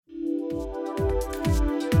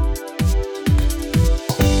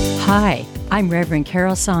Hi, I'm Reverend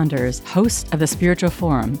Carol Saunders, host of the Spiritual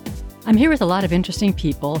Forum. I'm here with a lot of interesting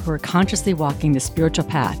people who are consciously walking the spiritual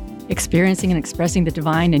path, experiencing and expressing the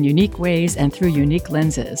divine in unique ways and through unique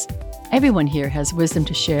lenses. Everyone here has wisdom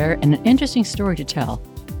to share and an interesting story to tell,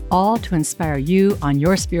 all to inspire you on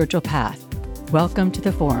your spiritual path. Welcome to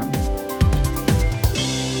the Forum.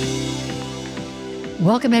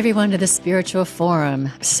 Welcome everyone to the Spiritual Forum.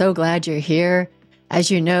 So glad you're here. As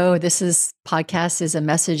you know, this podcast is a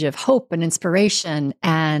message of hope and inspiration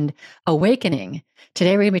and awakening.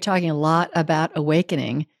 Today, we're going to be talking a lot about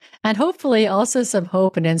awakening and hopefully also some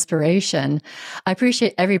hope and inspiration. I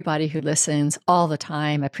appreciate everybody who listens all the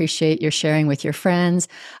time. I appreciate your sharing with your friends.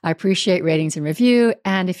 I appreciate ratings and review.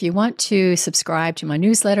 And if you want to subscribe to my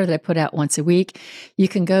newsletter that I put out once a week, you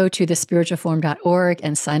can go to thespiritualforum.org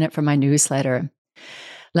and sign up for my newsletter.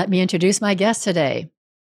 Let me introduce my guest today.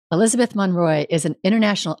 Elizabeth Monroy is an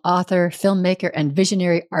international author, filmmaker, and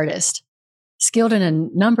visionary artist. Skilled in a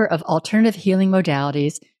number of alternative healing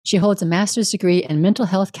modalities, she holds a master's degree in mental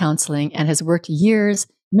health counseling and has worked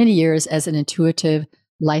many years as an intuitive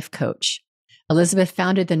life coach. Elizabeth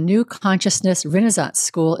founded the New Consciousness Renaissance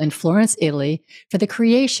School in Florence, Italy, for the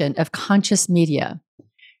creation of conscious media.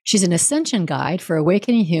 She's an ascension guide for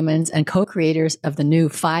awakening humans and co-creators of the new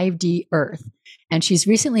 5D Earth, and she's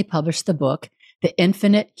recently published the book, The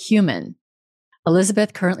Infinite Human.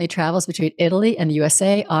 Elizabeth currently travels between Italy and the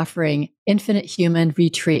USA, offering Infinite Human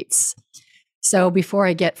retreats. So before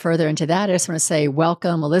I get further into that, I just want to say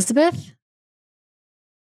welcome, Elizabeth.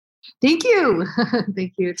 Thank you.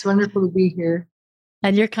 Thank you. It's wonderful to be here.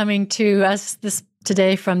 And you're coming to us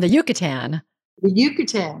today from the Yucatan. The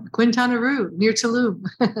Yucatan, Quintana Roo, near Tulum.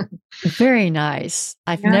 Very nice.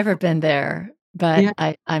 I've never been there. But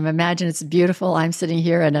I imagine it's beautiful. I'm sitting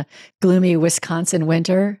here in a gloomy Wisconsin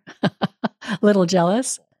winter, a little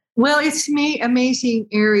jealous. Well, it's amazing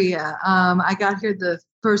area. I got here the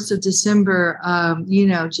 1st of December,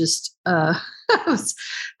 it was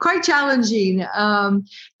quite challenging.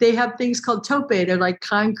 They have things called tope. They're like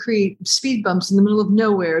concrete speed bumps in the middle of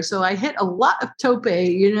nowhere. So I hit a lot of tope,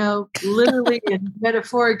 literally and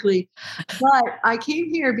metaphorically. But I came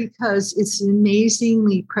here because it's an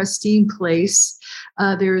amazingly pristine place.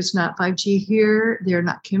 There is not 5G here. There are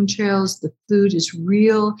not chemtrails. The food is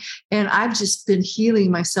real. And I've just been healing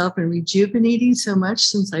myself and rejuvenating so much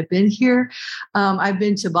since I've been here. I've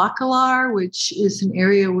been to Bacalar, which is an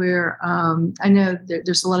area where I know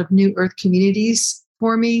there's a lot of new earth communities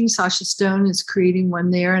forming. Sasha Stone is creating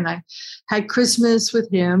one there. And I had Christmas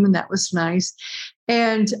with him, and that was nice.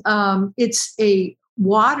 And it's a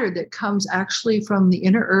water that comes actually from the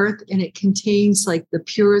inner earth, and it contains like the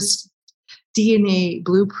purest DNA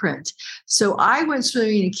blueprint. So I went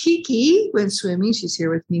swimming, and Kiki went swimming. She's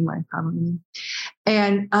here with me, my family.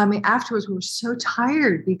 And afterwards, we were so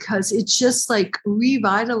tired because it just like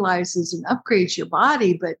revitalizes and upgrades your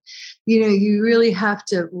body. But, you really have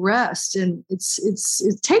to rest, and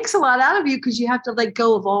it takes a lot out of you because you have to let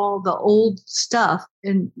go of all the old stuff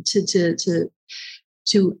and to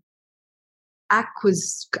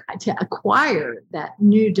acquire that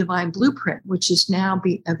new divine blueprint, which is now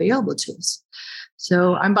available to us.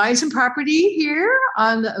 So I'm buying some property here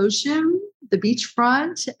on the ocean, the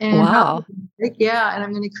beachfront. And wow. And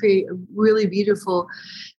I'm going to create a really beautiful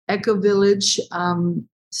eco village.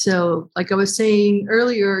 So like I was saying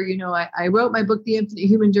earlier, I wrote my book, The Infinite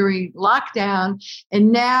Human, during lockdown.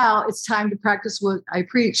 And now it's time to practice what I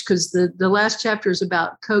preach, because the last chapter is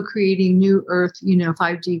about co-creating new earth,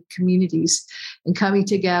 5D communities and coming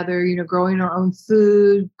together, growing our own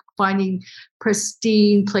food, finding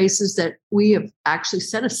pristine places that we have actually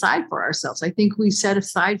set aside for ourselves. I think we set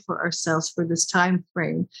aside for ourselves for this time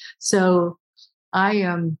frame. So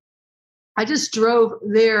I just drove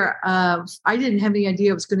there. I didn't have any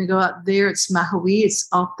idea I was going to go out there. It's Maui. It's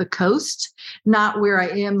off the coast, not where I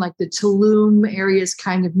am. Like the Tulum area is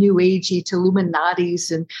kind of new agey,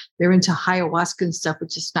 Tuluminatis, and they're into ayahuasca and stuff,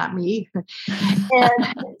 which is not me.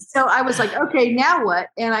 And so I was like, okay, now what?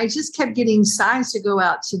 And I just kept getting signs to go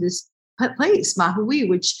out to this place, Maui,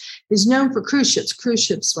 which is known for cruise ships. Cruise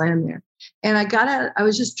ships land there. And I got out. I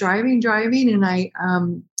was just driving, and I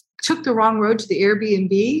took the wrong road to the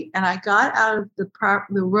Airbnb, and I got out of the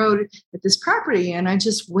road at this property, and I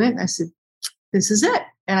just went, I said, this is it.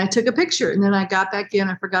 And I took a picture, and then I got back in.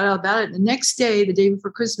 I forgot all about it. And the next day, the day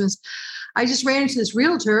before Christmas, I just ran into this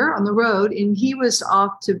realtor on the road, and he was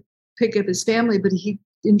off to pick up his family, but he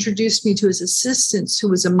introduced me to his assistant, who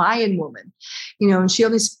was a Mayan woman, and she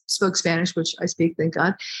only spoke Spanish, which I speak, thank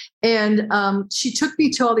God. And she took me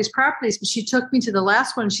to all these properties, but she took me to the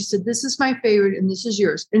last one. And she said, this is my favorite and this is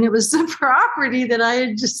yours. And it was the property that I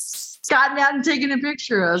had just gotten out and taken a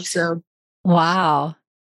picture of. So, wow.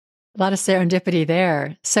 A lot of serendipity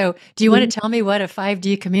there. So do you want to tell me what a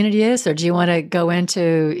 5D community is, or do you want to go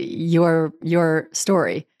into your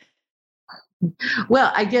story?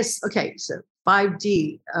 Well, I guess, okay, so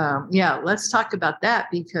 5D. Yeah, let's talk about that,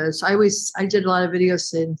 because I did a lot of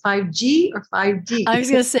videos in 5G or 5D. I was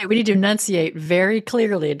going to say, we need to enunciate very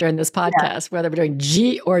clearly during this podcast, whether we're doing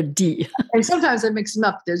G or D. And sometimes I mix them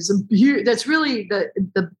up. That's really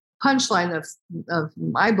the punchline of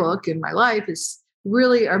my book and my life is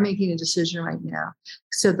really are making a decision right now.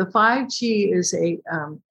 So the 5G is a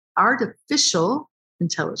artificial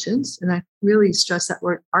intelligence, and I really stress that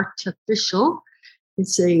word artificial.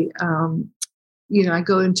 It's a I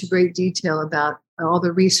go into great detail about all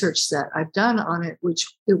the research that I've done on it, which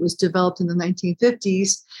it was developed in the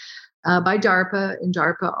 1950s by DARPA, and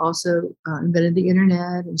DARPA also invented the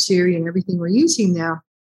internet and Siri and everything we're using now.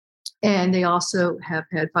 And they also have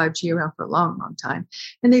had 5G around for a long, long time,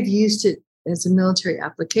 and they've used it as a military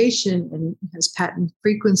application and has patent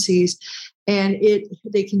frequencies, and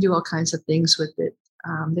they can do all kinds of things with it.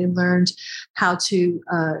 They learned how to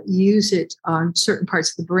use it on certain parts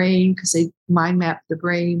of the brain because they mind mapped the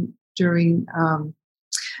brain during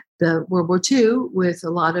the World War II with a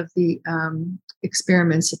lot of the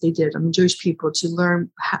experiments that they did on the Jewish people to learn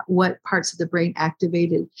what parts of the brain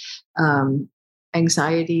activated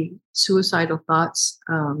anxiety, suicidal thoughts,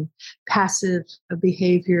 passive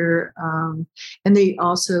behavior. And they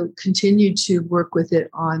also continued to work with it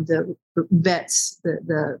on the vets,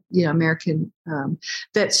 the American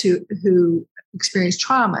vets who experienced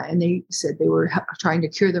trauma. And they said they were trying to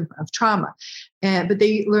cure them of trauma. But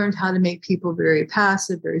they learned how to make people very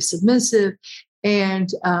passive, very submissive,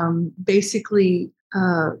 and basically,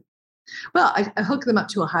 I hook them up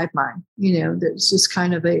to a hive mind. That's just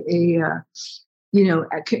kind of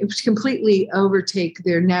completely overtake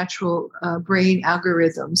their natural brain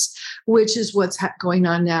algorithms, which is what's going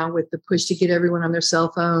on now with the push to get everyone on their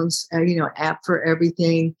cell phones, app for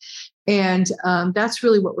everything. And that's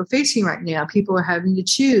really what we're facing right now. People are having to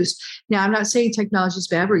choose. Now, I'm not saying technology is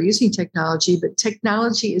bad. We're using technology, but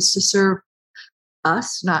technology is to serve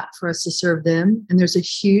us, not for us to serve them. And there's a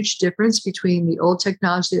huge difference between the old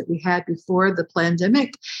technology that we had before the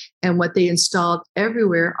pandemic and what they installed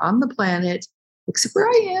everywhere on the planet, except where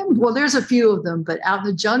I am. Well, there's a few of them, but out in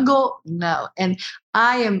the jungle, no. And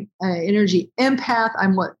I am an energy empath.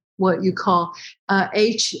 I'm what you call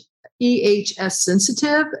EHS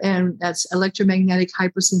sensitive, and that's electromagnetic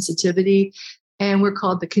hypersensitivity. And we're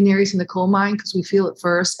called the canaries in the coal mine because we feel it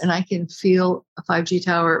first. And I can feel a 5G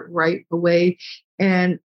tower right away.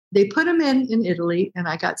 And they put them in Italy, and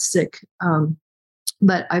I got sick.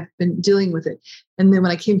 But I've been dealing with it. And then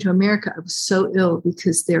when I came to America, I was so ill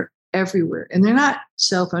because they're everywhere. And they're not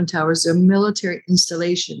cell phone towers. They're military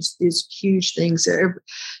installations, these huge things. They're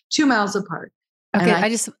 2 miles apart. Okay, I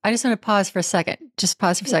just want to pause for a second. Just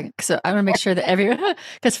pause for a second. So I want to make sure that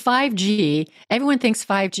because 5G, everyone thinks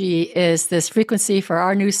 5G is this frequency for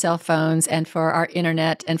our new cell phones and for our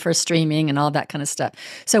internet and for streaming and all that kind of stuff.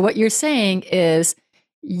 So what you're saying is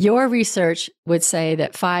your research would say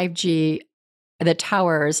that 5G, the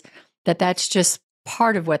towers, that's just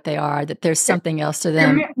part of what they are, that there's something else to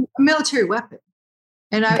them. They're a military weapon.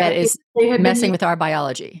 And that is messing with our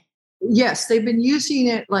biology. Yes, they've been using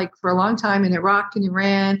it like for a long time in Iraq and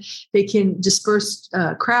Iran. They can disperse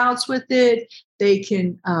crowds with it. They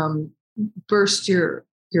can burst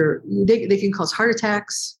they can cause heart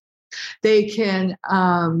attacks. They can,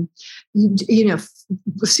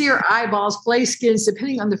 sear eyeballs, flay skins,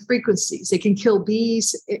 depending on the frequencies. They can kill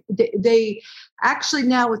bees. They actually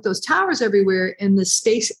now with those towers everywhere in the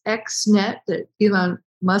SpaceX net that Elon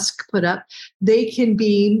Musk put up, they can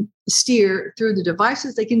steer through the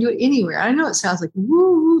devices. They can do it anywhere. I know it sounds like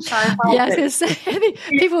woo sci-fi. Yeah, I was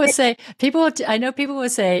going to say, I know people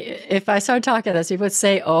would say, if I started talking to this, people would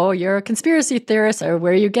say, oh, you're a conspiracy theorist, or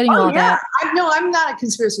where are you getting all that? No, I'm not a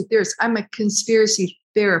conspiracy theorist. I'm a conspiracy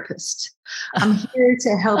therapist. I'm here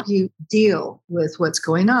to help you deal with what's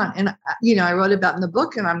going on. And, I wrote about in the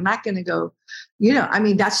book, and I'm not going to go,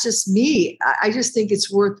 that's just me. I just think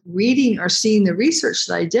it's worth reading or seeing the research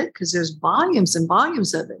that I did because there's volumes and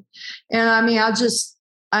volumes of it. And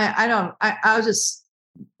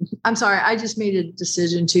I'm sorry. I just made a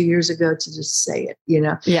decision 2 years ago to just say it,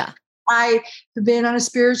 Yeah. I have been on a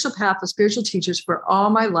spiritual path with spiritual teachers for all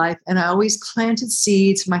my life, and I always planted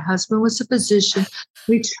seeds. My husband was a physician.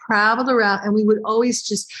 We traveled around, and we would always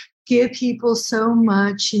just give people so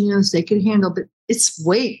much, so they could handle. But it's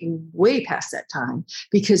way past that time,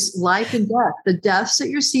 because life and death, the deaths that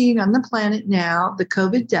you're seeing on the planet now, the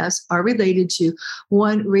COVID deaths are related to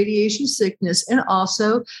one, radiation sickness, and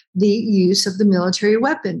also the use of the military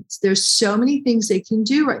weapons. There's so many things they can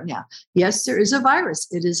do right now. Yes, there is a virus.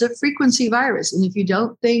 It is a frequency virus. And if you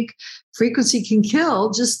don't think frequency can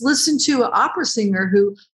kill, just listen to an opera singer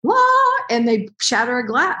who, and they shatter a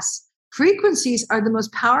glass. Frequencies are the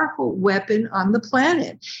most powerful weapon on the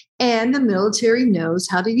planet, and the military knows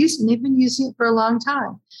how to use it. And they've been using it for a long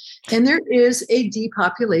time. And there is a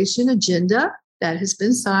depopulation agenda that has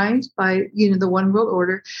been signed by, the One World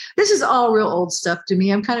Order. This is all real old stuff to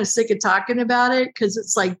me. I'm kind of sick of talking about it, because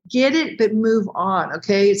it's like, get it, but move on.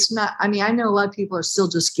 Okay. It's not, I know a lot of people are still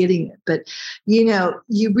just getting it, but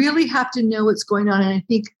you really have to know what's going on. And I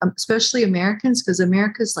think especially Americans, because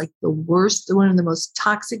America is like the worst, one of the most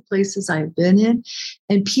toxic places I have been in.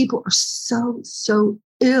 And people are so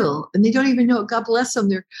ill, and they don't even know it. God bless them.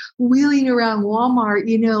 They're wheeling around Walmart,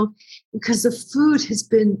 because the food has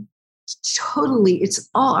been it's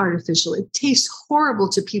all artificial. It tastes horrible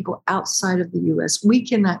to people outside of the US. We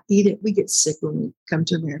cannot eat it. We get sick when we come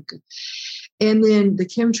to America. And then the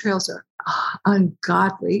chemtrails are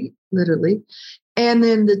ungodly, literally. And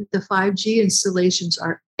then the 5G installations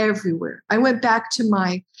are everywhere. I went back to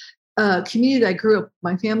my community that I grew up.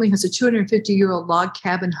 My family has a 250-year-old log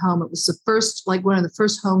cabin home. It was the first, one of the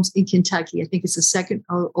first homes in Kentucky. I think it's the second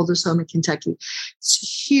oldest home in Kentucky.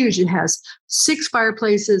 It's huge. It has 6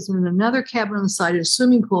 fireplaces and another cabin on the side, and a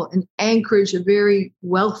swimming pool in Anchorage, a very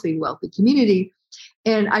wealthy community.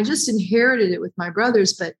 And I just inherited it with my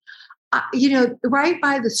brothers. But, right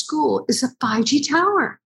by the school is a 5G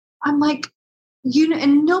tower. I'm like,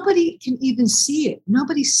 and nobody can even see it.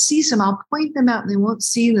 Nobody sees them. I'll point them out and they won't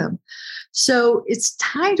see them. So it's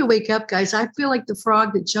time to wake up, guys. I feel like the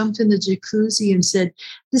frog that jumped in the jacuzzi and said,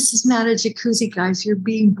 this is not a jacuzzi, guys. You're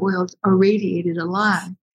being boiled or radiated alive.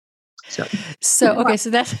 Okay. So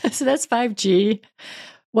that's 5G.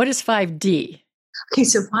 What is 5D? Okay.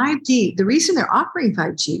 So 5D, the reason they're offering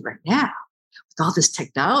 5G right now, all this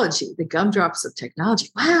technology, the gumdrops of technology.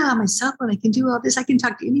 Wow, my cell phone, I can do all this. I can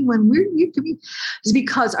talk to anyone. Where you can be, is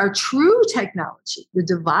because our true technology, the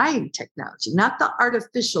divine technology, not the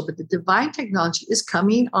artificial, but the divine technology is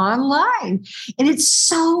coming online. And it's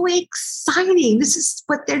so exciting. This is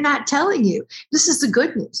what they're not telling you. This is the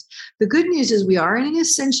good news. The good news is we are in an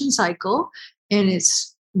ascension cycle, and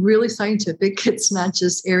it's really scientific. It's not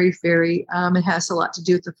just airy-fairy. It has a lot to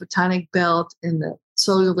do with the photonic belt and the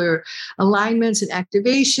cellular alignments and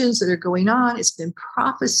activations that are going on. It's been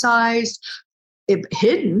prophesized,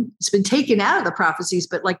 hidden. It's been taken out of the prophecies,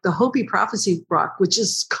 but like the Hopi prophecy rock, which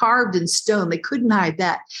is carved in stone, they couldn't hide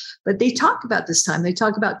that. But they talk about this time. They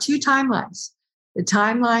talk about 2 timelines. The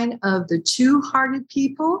timeline of the 2-hearted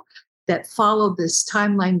people that follow this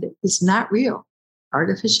timeline that is not real,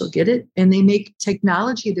 artificial, get it? And they make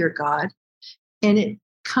technology their God, and it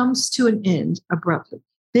comes to an end abruptly.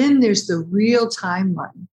 Then there's the real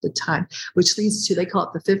timeline, the time, which leads to, they call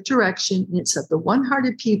it the 5th direction. And it's of the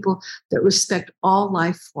one-hearted people that respect all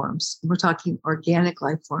life forms. We're talking organic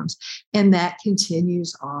life forms. And that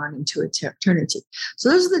continues on into eternity. So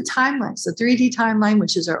those are the timelines, the 3D timeline,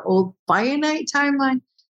 which is our old finite timeline,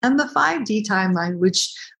 and the 5D timeline,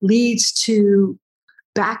 which leads to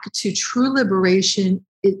back to true liberation.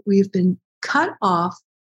 We've been cut off,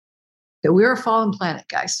 that we're a fallen planet,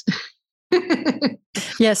 guys.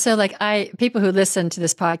 Yeah. So people who listen to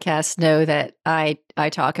this podcast know that I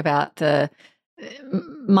talk about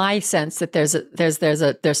my sense that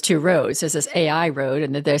there's 2 roads. There's this AI road,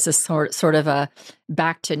 and that there's this sort of a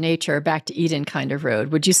back to nature, back to Eden kind of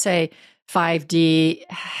road. Would you say 5D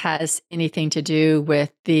has anything to do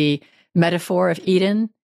with the metaphor of Eden,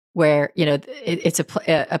 where, it's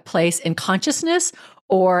a place in consciousness,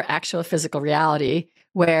 or actual physical reality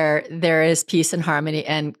where there is peace and harmony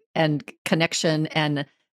and connection and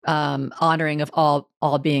honoring of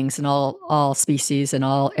all beings and all species and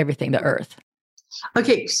everything, the earth?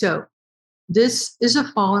 Okay, so this is a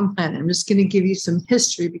fallen planet. I'm just going to give you some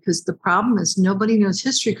history, because the problem is nobody knows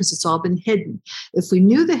history because it's all been hidden. If we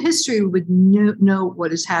knew the history, we would know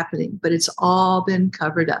what is happening, but it's all been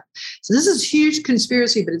covered up. So this is a huge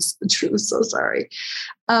conspiracy, but it's the truth. So sorry.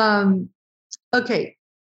 Okay.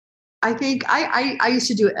 I think I used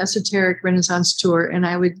to do an esoteric Renaissance tour, and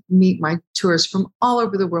I would meet my tourists from all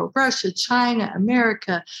over the world: Russia, China,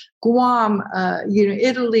 America, Guam,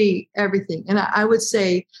 Italy, everything. And I would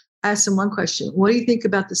ask them one question: what do you think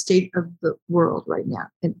about the state of the world right now?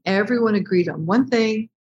 And everyone agreed on one thing,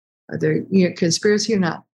 whether conspiracy or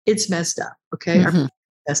not, it's messed up. Okay,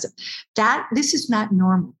 messed up. This is not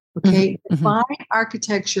normal. Okay. Mm-hmm. Divine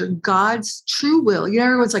architecture, God's true will. You know,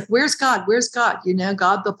 everyone's like, where's God? Where's God? You know,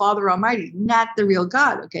 God the Father Almighty, not the real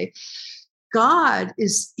God. Okay. God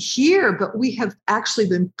is here, but we have actually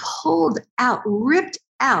been pulled out, ripped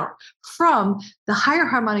out from the higher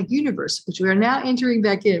harmonic universe, which we are now entering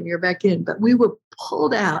back in. We are back in, but we were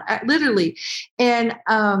pulled out literally. And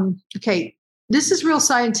okay, this is real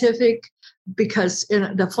scientific because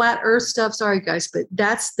in the flat earth stuff, sorry guys, but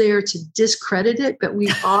that's there to discredit it. But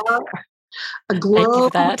we are a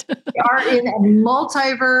globe. Thank you for that. We are in a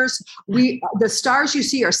multiverse. The stars you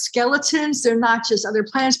see are skeletons. They're not just other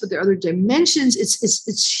planets, but they're other dimensions.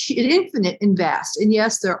 It's infinite and vast. And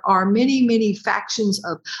yes, there are many, many factions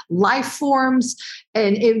of life forms.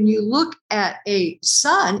 And if you look at a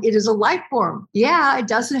sun, it is a life form. Yeah, it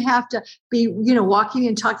doesn't have to be, walking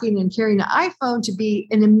and talking and carrying an iPhone to be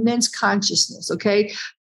an immense consciousness. Okay.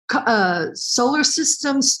 Solar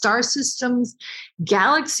systems, star systems,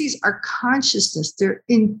 galaxies are consciousness. They're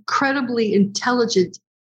incredibly intelligent,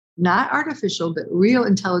 not artificial, but real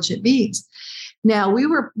intelligent beings. Now, we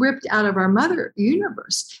were ripped out of our mother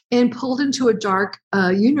universe and pulled into a dark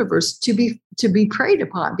universe to be preyed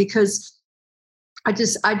upon, because I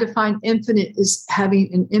define infinite as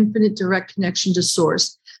having an infinite direct connection to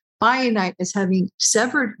source. Finite as having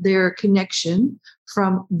severed their connection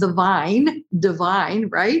from the divine,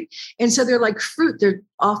 right? And so they're like fruit. They're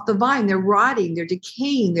off the vine. They're rotting. They're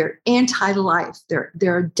decaying. They're anti-life.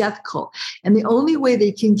 They're a death cult. And the only way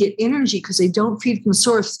they can get energy, because they don't feed from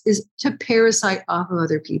source, is to parasite off of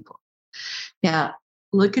other people. Now,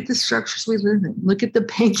 look at the structures we live in. Look at the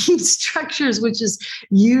banking structures, which is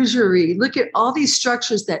usury. Look at all these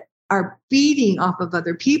structures that are feeding off of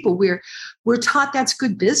other people. We're taught that's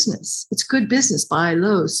good business. It's good business. Buy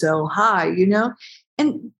low, sell high,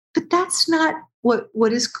 but that's not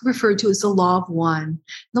what is referred to as the law of one.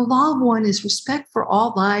 The law of one is respect for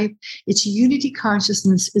all life. It's unity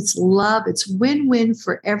consciousness. It's love. It's win-win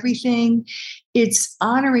for everything. It's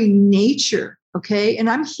honoring nature. Okay. And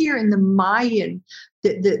I'm here in the Mayan,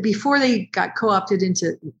 before they got co-opted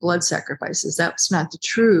into blood sacrifices. That's not the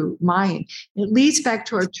true Mayan. It leads back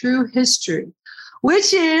to our true history,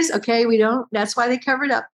 which is, that's why they covered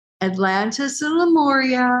up Atlantis and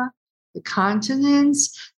Lemuria, the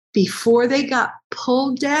continents. Before they got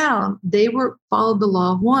pulled down, they followed the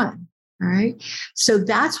law of one. All right. So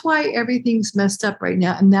that's why everything's messed up right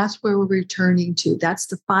now. And that's where we're returning to. That's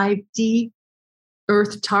the 5D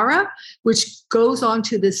Earth Tara, which goes on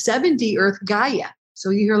to the 7D Earth Gaia. So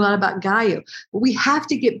you hear a lot about Gaia, but we have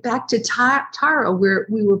to get back to Tara, where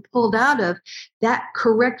we were pulled out of that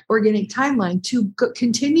correct organic timeline to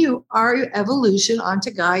continue our evolution onto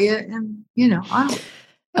Gaia and, onward.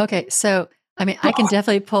 Okay. So, I can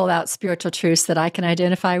definitely pull out spiritual truths that I can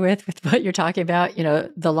identify with what you're talking about,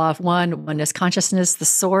 the law of oneness consciousness, the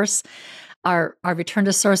source, our return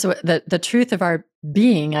to source. The truth of our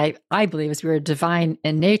being, I believe, is we're divine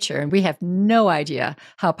in nature, and we have no idea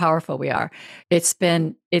how powerful we are. It's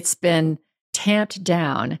been tamped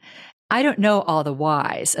down. I don't know all the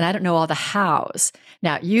whys, and I don't know all the hows.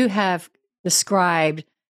 Now, you have described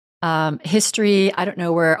history. I don't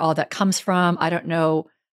know where all that comes from. I don't know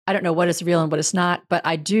what is real and what is not, but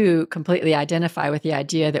I do completely identify with the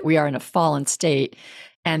idea that we are in a fallen state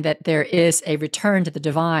and that there is a return to the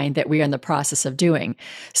divine that we are in the process of doing.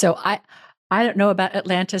 So I don't know about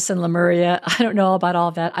Atlantis and Lemuria. I don't know about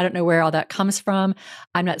all that. I don't know where all that comes from.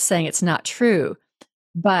 I'm not saying it's not true,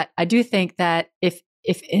 but I do think that if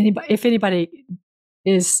anybody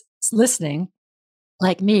is listening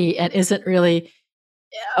like me and isn't really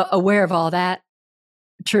aware of all that,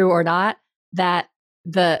 true or not, that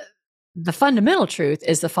the fundamental truth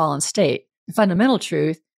is the fallen state. The fundamental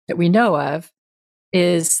truth that we know of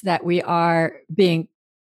is that we are being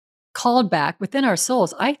called back within our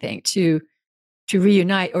souls, I think, to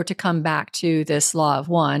reunite or to come back to this law of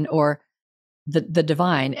one or the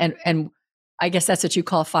divine. And I guess that's what you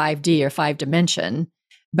call 5D or 5 dimension,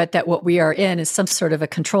 but that what we are in is some sort of a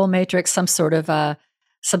control matrix, some sort of a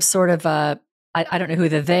I don't know who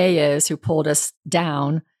the they is who pulled us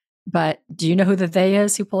down. But do you know who the they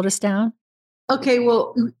is who pulled us down? Okay,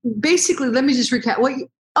 well, basically, let me just recap.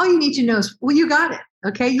 All you need to know is, you got it.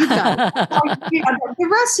 Okay, you got it. The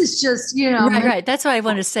rest is just, Right. That's what I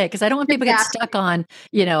wanted to say, because I don't want people to get stuck on,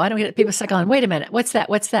 I don't get people stuck on, wait a minute, what's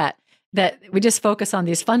that? That we just focus on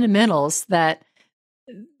these fundamentals that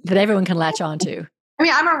everyone can latch on to.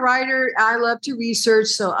 I'm a writer. I love to research.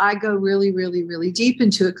 So I go really, really, really deep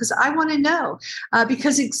into it because I want to know,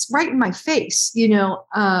 because it's right in my face,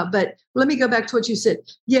 but let me go back to what you said.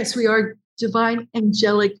 Yes, we are divine,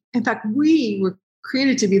 angelic. In fact, we were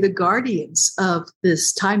created to be the guardians of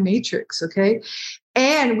this time matrix. Okay.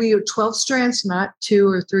 And we are 12 strands, not 2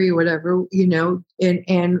 or 3 or whatever,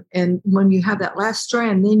 and when you have that last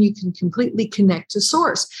strand, then you can completely connect to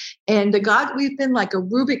source. And we've been like a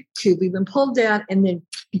Rubik cube. We've been pulled down and then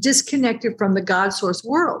disconnected from the God source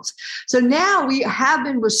worlds. So now we have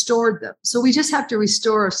been restored them. So we just have to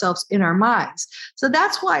restore ourselves in our minds. So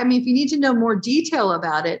that's why, if you need to know more detail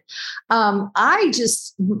about it,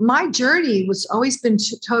 my journey was always been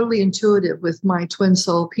totally intuitive with my twin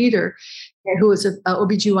soul, Peter, who was an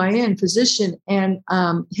OBGYN physician, and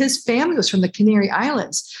his family was from the Canary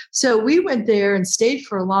Islands. So we went there and stayed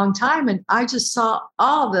for a long time, and I just saw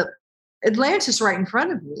all the Atlantis right in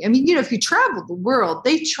front of me. If you travel the world,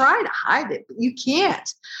 they try to hide it, but you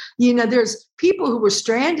can't. There's people who were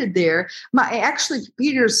stranded there.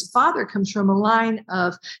 Peter's father comes from a line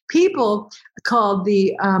of people called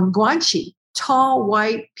the Guanche, tall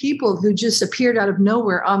white people who just appeared out of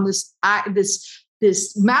nowhere on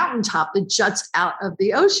this mountaintop that juts out of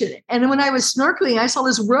the ocean. And when I was snorkeling, I saw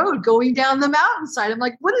this road going down the mountainside. I'm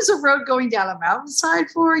like, what is a road going down a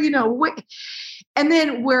mountainside for? And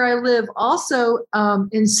then where I live also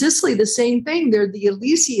in Sicily, the same thing. They're the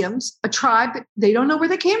Elysiums, a tribe, but they don't know where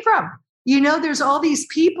they came from. There's all these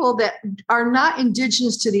people that are not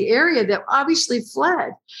indigenous to the area that obviously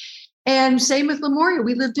fled. And same with Lemuria.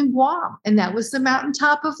 We lived in Guam, and that was the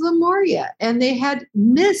mountaintop of Lemuria. And they had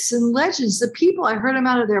myths and legends. The people, I heard them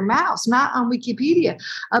out of their mouths, not on Wikipedia,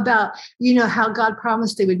 about, how God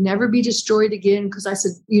promised they would never be destroyed again. Because I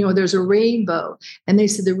said, there's a rainbow. And they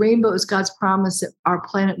said the rainbow is God's promise that our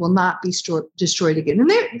planet will not be destroyed again. And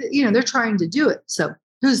they're trying to do it. So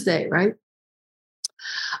who's they, right?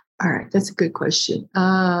 All right, that's a good question.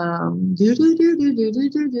 I'm just going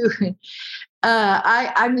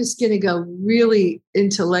to go really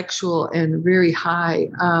intellectual and very high.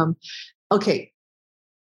 Okay,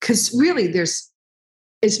 because really there's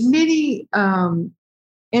as many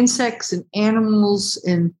insects and animals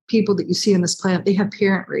and people that you see on this planet. They have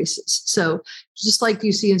parent races. So just like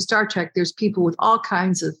you see in Star Trek, there's people with all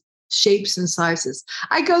kinds of shapes and sizes.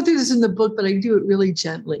 I go through this in the book, but I do it really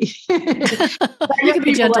gently. You can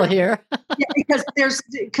be gentle here. Yeah,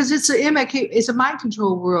 because it's a mind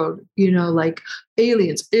control world, like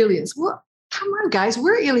aliens. Well, come on, guys,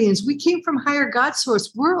 we're aliens. We came from higher God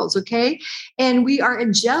source worlds, okay? And we are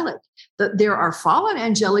angelic. There are fallen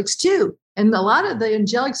angelics too. And a lot of the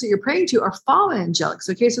angelics that you're praying to are fallen angelics.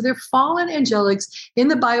 Okay, so they're fallen angelics. In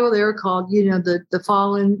the Bible, they are called, the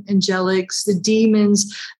fallen angelics, the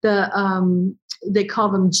demons, they call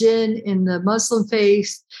them jinn in the Muslim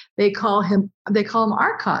faith. They call them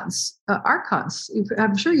archons. Archons.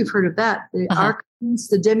 I'm sure you've heard of that. The archons,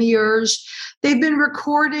 the demiurge. They've been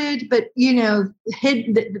recorded, but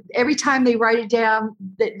hidden. Every time they write it down,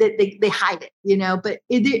 they hide it. But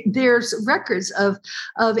there's records of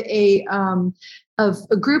a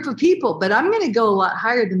group of people. But I'm going to go a lot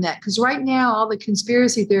higher than that, because right now all the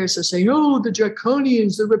conspiracy theorists are saying, oh, the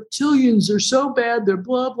draconians, the reptilians are so bad, they're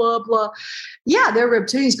blah, blah, blah. Yeah, they're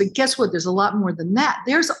reptilians, but guess what? There's a lot more than that.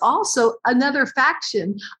 There's also another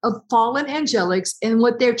faction of fallen angelics, and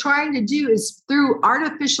what they're trying to do is through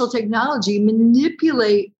artificial technology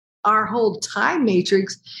manipulate our whole time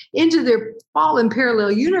matrix into their fallen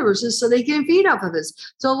parallel universes so they can feed off of us.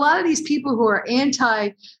 So a lot of these people who are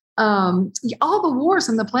all the wars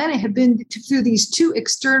on the planet have been through these two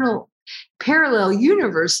external parallel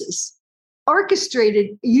universes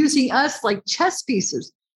orchestrated using us like chess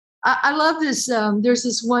pieces. I love this. There's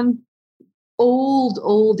this one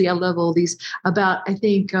oldie, I love oldies, about, I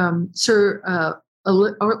think, Sir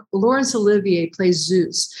Laurence Olivier plays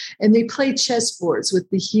Zeus, and they play chessboards with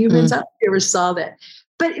the humans. I don't know if you ever saw that.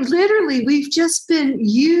 But literally, we've just been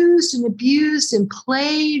used and abused and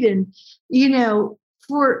played and,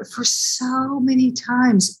 for so many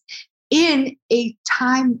times in a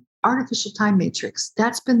artificial time matrix.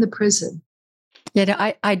 That's been the prison.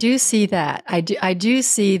 Yeah, I do see that. I do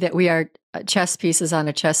see that we are chess pieces on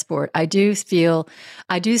a chessboard. I do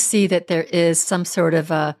see that there is some sort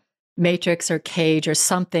of a matrix or cage or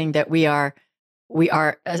something that we are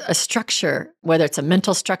a structure, whether it's a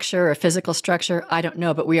mental structure or a physical structure, I don't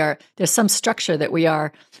know, but there's some structure that we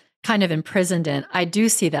are kind of imprisoned in. I do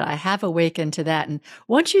see that. I have awakened to that. And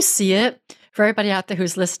once you see it, for everybody out there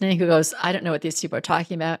who's listening, who goes, I don't know what these people are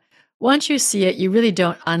talking about. Once you see it, you really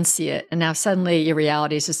don't unsee it. And now suddenly your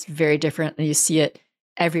reality is just very different and you see it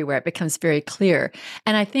everywhere. It becomes very clear.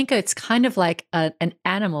 And I think it's kind of like an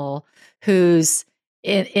animal who's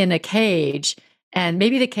in a cage, and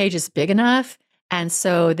maybe the cage is big enough, and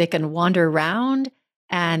so they can wander around,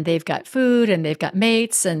 and they've got food and they've got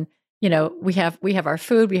mates, and we have our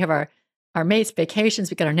food, we have our mates, vacations,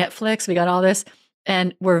 we got our Netflix, we got all this,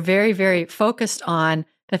 And we're very, very focused on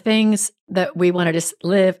the things that we want to just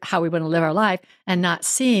live, how we want to live our life, and not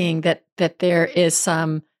seeing that there is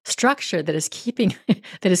some structure that is keeping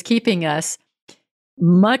that is keeping us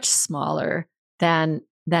much smaller than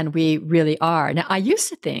we really are. Now, I used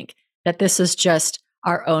to think that this is just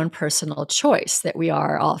our own personal choice, that we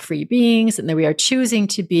are all free beings and that we are choosing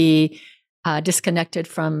to be disconnected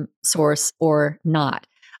from source or not.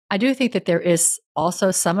 I do think that there is also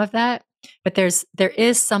some of that, but there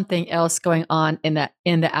is something else going on in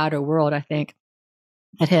the outer world, I think,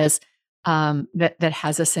 that has that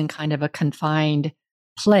has us in kind of a confined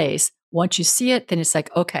place. Once you see it, then it's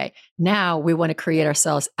like, okay, now we want to create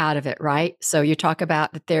ourselves out of it, right? So you talk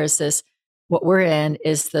about that there's this, what we're in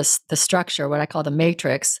is the structure, what I call the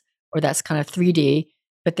matrix, or that's kind of 3D,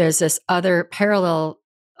 but there's this other parallel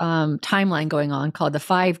timeline going on called the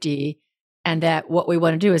 5D, and that what we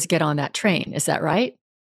want to do is get on that train. Is that right?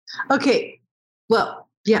 Okay. Well,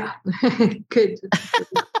 yeah. Good.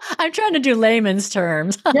 I'm trying to do layman's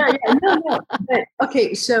terms. No. But,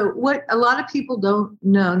 okay, so what a lot of people don't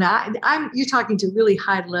know now, you're talking to really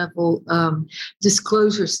high level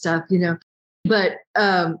disclosure stuff, but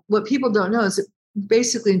what people don't know is that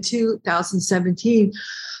basically in 2017,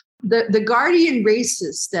 the guardian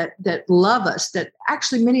races that love us, that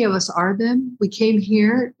actually many of us are them. We came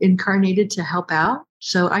here incarnated to help out.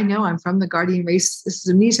 So I know I'm from the guardian race.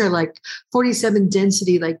 And these are like 47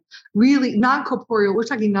 density, like really non-corporeal. We're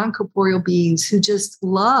talking non-corporeal beings who just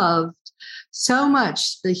loved so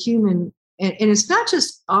much the human. And it's not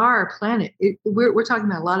just our planet. We're talking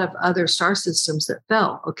about a lot of other star systems that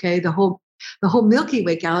fell. Okay, the whole Milky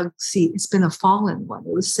Way galaxy, it's been a fallen one.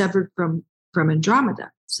 It was severed from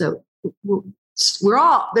Andromeda. So we're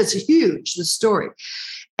all, that's huge, the story.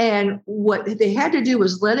 And what they had to do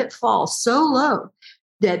was let it fall so low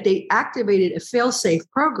that they activated a fail-safe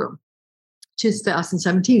program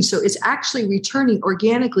 2017. So it's actually returning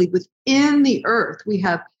organically within the earth. We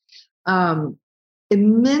have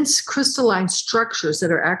immense crystalline structures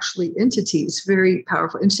that are actually entities, very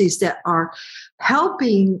powerful entities that are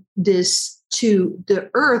helping this to the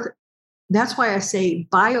earth. That's why I say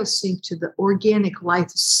biosync to the organic life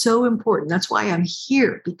is so important. That's why I'm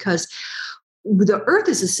here, because the earth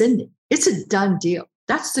is ascending. It's a done deal.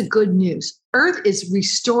 That's the good news. Earth is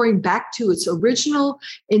restoring back to its original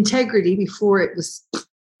integrity before it was,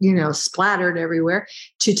 splattered everywhere,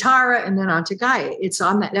 to Tara and then on to Gaia. It's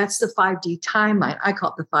on that. That's the 5D timeline. I call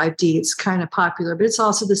it the 5D. It's kind of popular, but it's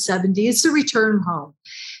also the 7D. It's the return home.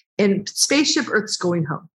 And spaceship Earth's going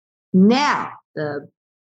home. Now, the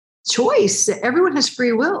choice, everyone has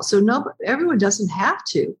free will. So everyone doesn't have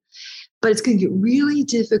to. But it's going to get really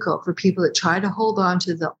difficult for people that try to hold on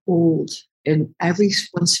to the old. And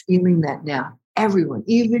everyone's feeling that now. Everyone,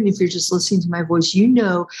 even if you're just listening to my voice,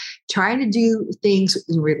 trying to do things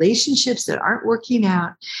in relationships that aren't working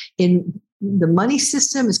out. In the money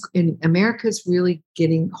system in America is really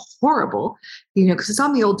getting horrible, because it's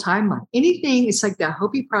on the old timeline. Anything, it's like that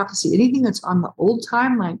Hopi prophecy. Anything that's on the old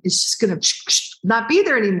timeline is just going to not be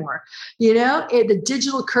there anymore. The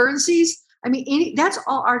digital currencies. That's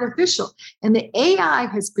all artificial. And the AI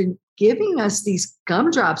has been giving us these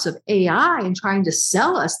gumdrops of AI and trying to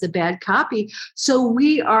sell us the bad copy. So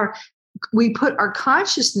we put our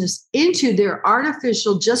consciousness into their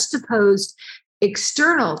artificial, juxtaposed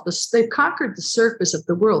external. They've conquered the surface of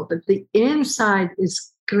the world, but the inside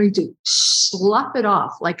is going to slough it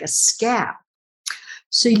off like a scab.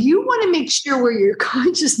 So you want to make sure where your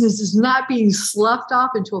consciousness is not being sloughed off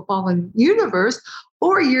into a fallen universe,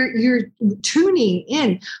 or you're tuning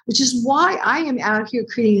in, which is why I am out here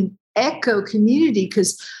creating an echo community,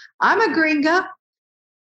 because I'm a gringa.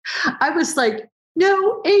 I was like,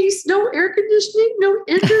 no AC, no air conditioning, no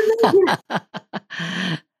internet.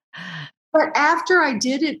 But after I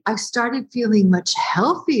did it, I started feeling much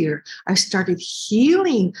healthier. I started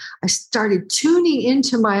healing. I started tuning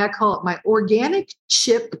into I call it my organic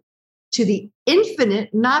chip to the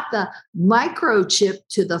infinite, not the microchip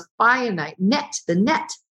to the finite the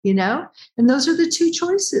net, and those are the two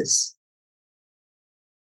choices.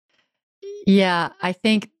 Yeah, I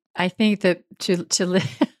think that to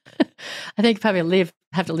live, I think probably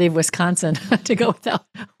have to leave Wisconsin to go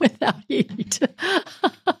without heat.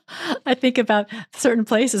 I think about certain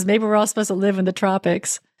places. Maybe we're all supposed to live in the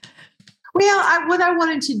tropics. Well, what I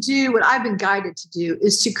wanted to do, what I've been guided to do,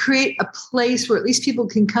 is to create a place where at least people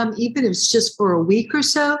can come, even if it's just for a week or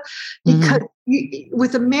so. Because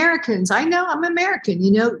with Americans, I know I'm American.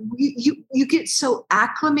 You get so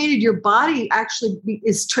acclimated, your body actually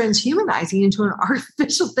is transhumanizing into an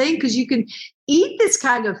artificial thing because you can eat this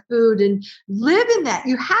kind of food and live in that.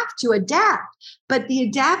 You have to adapt, but the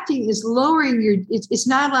adapting is lowering it's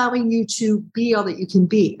not allowing you to be all that you can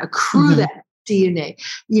be, accrue that DNA,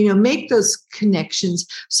 make those connections.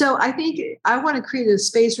 So I think I want to create a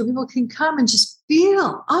space where people can come and just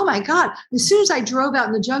feel, oh my God. As soon as I drove out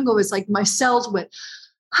in the jungle, it's like my cells went,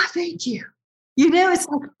 thank you. It's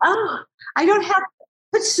like, I don't have to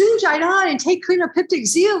put Sungite on and take clinopeptic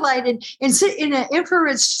zeolite and sit in an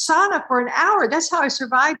infrared sauna for an hour. That's how I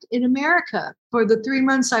survived in America for the 3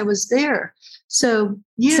 months I was there. So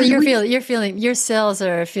so you're feeling your cells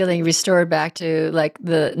are feeling restored back to like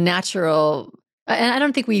the natural. And I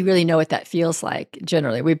don't think we really know what that feels like.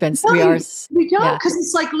 Generally, we don't because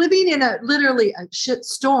it's like living in literally a shit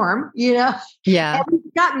storm. Yeah, and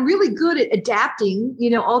we've gotten really good at adapting.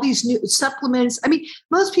 All these new supplements. I mean,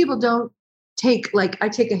 most people don't take I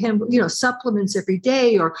take a handful, supplements every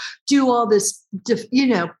day or do all this,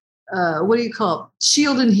 what do you call it?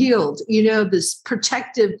 Shield and healed, this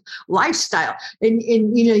protective lifestyle. And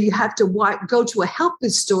you have to go to a health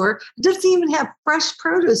food store. It doesn't even have fresh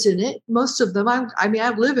produce in it. Most of them.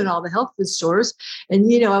 I live in all the health food stores and,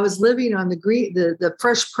 I was living on the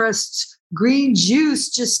fresh pressed green juice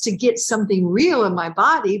just to get something real in my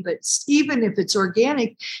body. But even if it's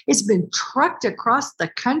organic, it's been trucked across the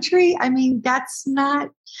country. I mean, that's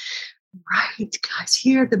not right, guys.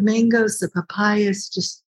 Here, the mangoes, the papayas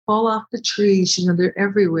just fall off the trees. They're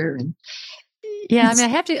everywhere. And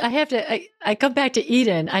I come back to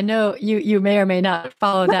Eden. I know you may or may not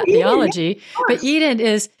follow that theology, but Eden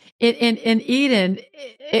is in Eden.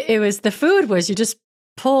 It was the food was you just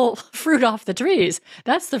pull fruit off the trees.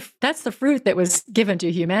 That's the fruit that was given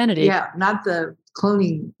to humanity. Yeah, not the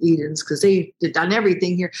cloning Edens because they've done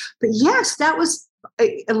everything here. But yes, that was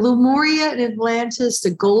Lemuria and Atlantis,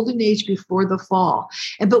 the golden age before the fall.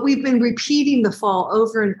 But we've been repeating the fall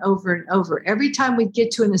over and over and over. Every time we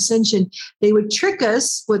get to an ascension, they would trick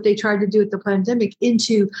us, what they tried to do with the pandemic,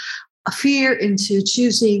 into a fear, into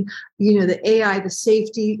choosing, the AI, the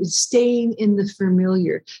safety, staying in the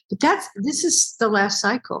familiar. But this is the last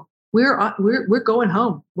cycle. We're going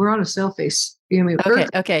home. We're on a sail face.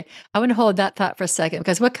 Okay. I want to hold that thought for a second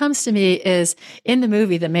because what comes to me is in the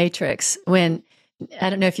movie The Matrix when.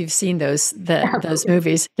 I don't know if you've seen those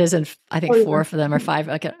movies. There's, I think, 4 of them or 5.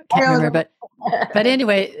 I can't remember. But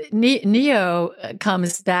anyway, Neo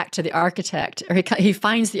comes back to the architect, or he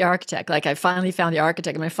finds the architect. Like, I finally found the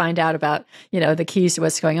architect. I'm going to find out about the keys to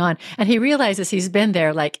what's going on. And he realizes he's been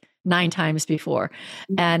there like 9 times before,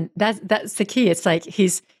 and that's the key. It's like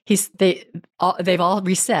they've all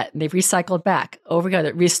reset. And they've recycled back over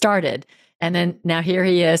again, restarted. And then now here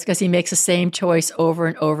he is because he makes the same choice over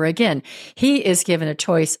and over again. He is given a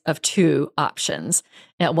choice of 2 options.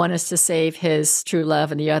 Now, one is to save his true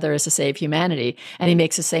love and the other is to save humanity. And he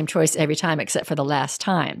makes the same choice every time except for the last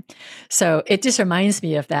time. So it just reminds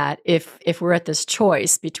me of that. If we're at this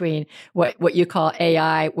choice between what you call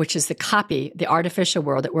AI, which is the copy, the artificial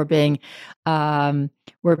world that we're being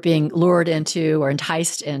lured into or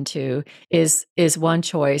enticed into is one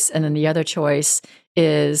choice. And then the other choice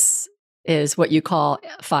is what you call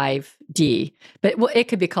 5D, but it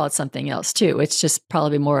could be called something else too. It's just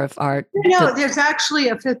probably more of our. There's actually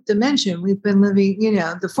a 5th dimension. We've been living.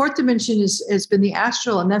 The 4th dimension has been the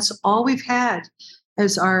astral, and that's all we've had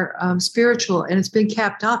as our spiritual, and it's been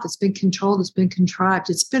capped off. It's been controlled. It's been contrived.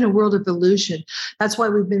 It's been a world of illusion. That's why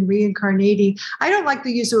we've been reincarnating. I don't like to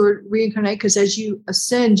use the word reincarnate because as you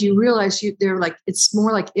ascend, you realize it's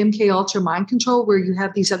more like MK Ultra mind control, where you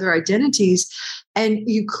have these other identities. And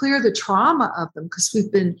you clear the trauma of them because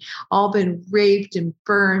we've all been raped and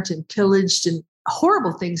burnt and pillaged and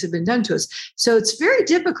horrible things have been done to us. So it's very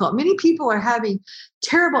difficult. Many people are having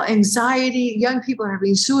terrible anxiety. Young people are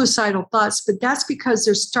having suicidal thoughts, but that's because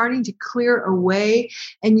they're starting to clear away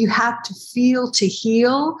and you have to feel to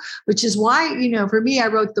heal, which is why, for me, I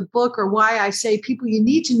wrote the book, or why I say people, you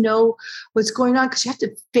need to know what's going on because you have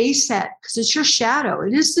to face that because it's your shadow.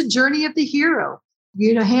 It is the journey of the hero.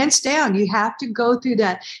 Hands down, you have to go through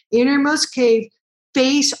that innermost cave,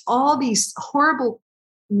 face all these horrible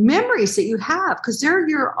memories that you have because they're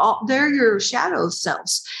your shadow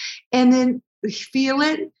selves, and then feel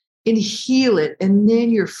it and heal it, and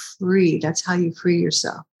then you're free. That's how you free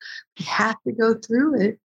yourself. You have to go through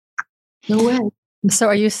it. No way. So,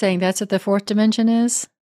 are you saying that's what the 4th dimension is?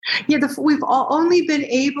 Yeah, only been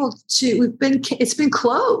able to, it's been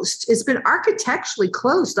closed. It's been architecturally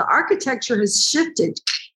closed. The architecture has shifted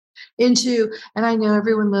into, and I know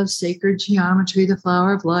everyone loves sacred geometry, the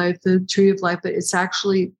flower of life, the tree of life, but it's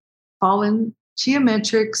actually fallen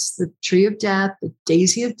geometrics, the tree of death, the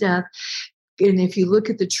daisy of death. And if you look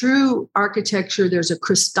at the true architecture, there's a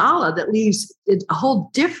crystalla that leaves a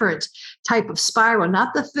whole different type of spiral,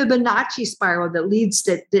 not the Fibonacci spiral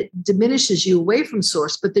that diminishes you away from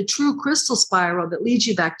source, but the true crystal spiral that leads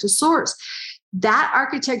you back to source. That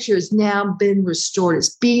architecture has now been restored.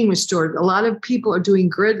 It's being restored. A lot of people are doing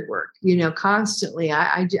grid work, constantly.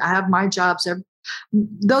 I have my jobs.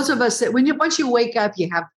 Those of us that once you wake up, you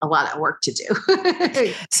have a lot of work to do.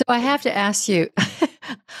 So I have to ask you,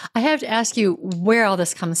 where all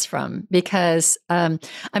this comes from, because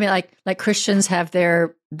like Christians have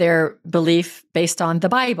their belief based on the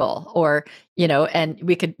Bible, or and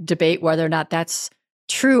we could debate whether or not that's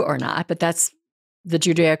true or not, but that's the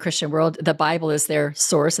Judeo-Christian world. The Bible is their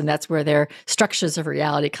source, and that's where their structures of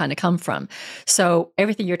reality kind of come from. So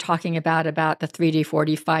everything you're talking about the 3D,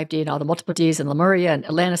 4D, 5D, and all the multiple Ds, and Lemuria and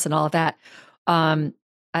Atlantis and all of that, and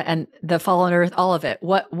the fallen Earth, all of it.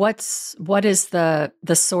 What is the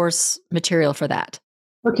source material for that?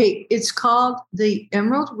 Okay, it's called the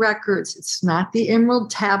Emerald Records. It's not the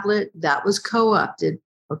Emerald Tablet. That was co-opted,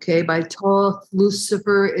 okay, by Thoth,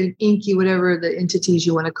 Lucifer, and Enki, whatever the entities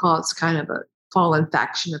you want to call it. It's kind of a fallen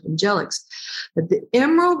faction of angelics. But the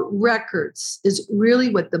Emerald Records is really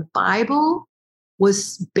what the Bible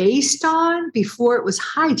was based on before it was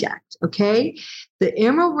hijacked, okay? The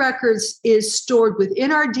Emerald Records is stored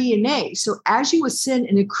within our DNA. So as you ascend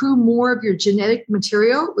and accrue more of your genetic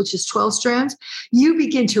material, which is 12 strands, you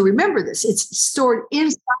begin to remember this. It's stored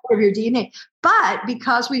inside of your DNA. But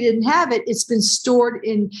because we didn't have it, it's been stored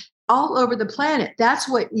in all over the planet. That's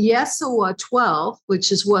what Yeshua 12, which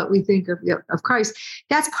is what we think of Christ,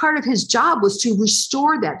 that's part of his job, was to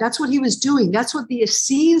restore that. That's what he was doing. That's what the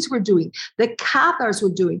Essenes were doing. The Cathars were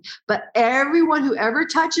doing. But everyone who ever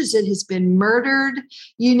touches it has been murdered,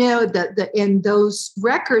 and those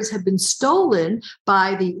records have been stolen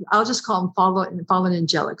by I'll just call them fallen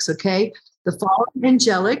angelics, okay? The fallen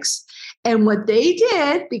angelics. And what they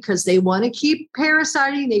did, because they want to keep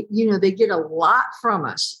parasiting, they get a lot from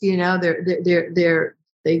us. They get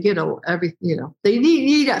everything. They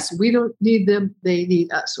need us. We don't need them. They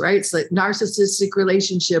need us, right? It's like narcissistic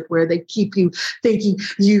relationship where they keep you thinking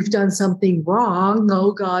you've done something wrong.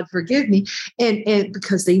 Oh God, forgive me, and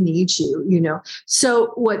because they need you.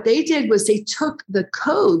 So what they did was they took the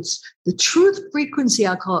codes, the truth frequency,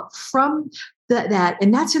 I'll call it, from that,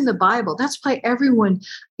 and that's in the Bible. That's why everyone,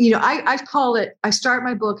 I call it, I start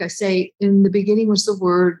my book, I say, in the beginning was the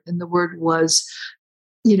Word, and the Word was,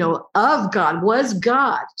 of God, was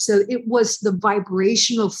God. So it was the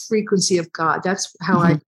vibrational frequency of God. That's how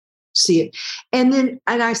I see it. And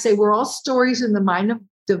I say, we're all stories in the mind of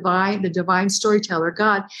the divine storyteller,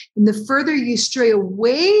 God. And the further you stray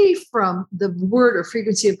away from the word or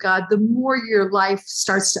frequency of God, the more your life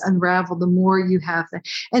starts to unravel, the more you have that.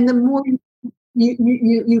 And the more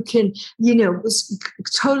you can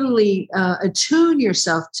totally attune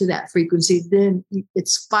yourself to that frequency, then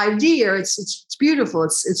it's 5D, or it's beautiful,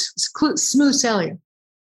 it's smooth sailing.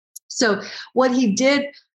 So what he did,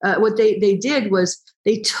 what they did was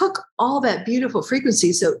they took all that beautiful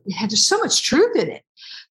frequency, so there's so much truth in it,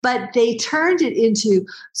 but they turned it into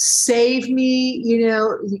save me,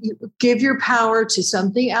 give your power to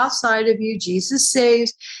something outside of you. Jesus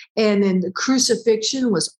saves. And then the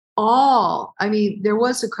crucifixion was there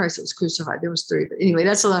was a Christ that was crucified. There was 3, but anyway,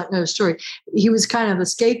 that's another story. He was kind of a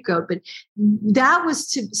scapegoat, but that was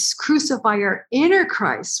to crucify our inner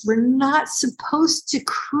Christ. We're not supposed to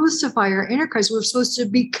crucify our inner Christ. We're supposed to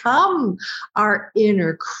become our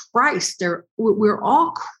inner Christ. We're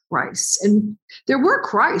all Christ, and there were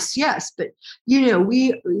Christ, yes, but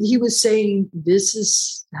he was saying, this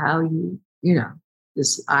is how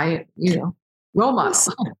role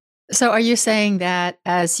model. So are you saying that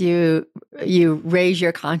as you raise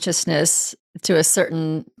your consciousness to a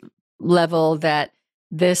certain level, that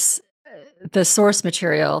the source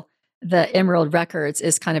material, the Emerald Records,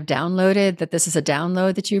 is kind of downloaded, that this is a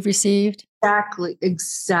download that you've received?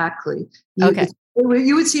 Exactly. Okay.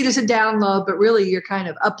 You would see it as a download, but really you're kind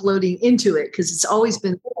of uploading into it because it's always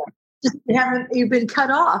been there. You've been cut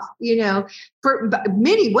off, for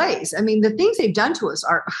many ways. I mean, the things they've done to us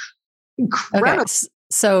are incredible. Okay.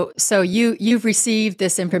 So you've received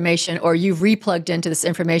this information, or you've replugged into this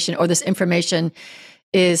information, or this information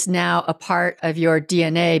is now a part of your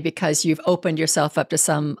DNA because you've opened yourself up to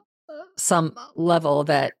some some level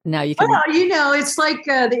that now you can. Well, it's like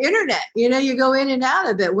the internet. You go in and out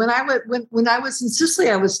of it. When I was in Sicily,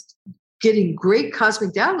 I was getting great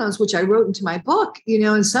cosmic downloads, which I wrote into my book.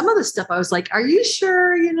 And some of the stuff I was like, "Are you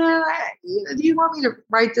sure? Do you want me to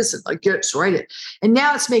write this?" And like, yes, write it. And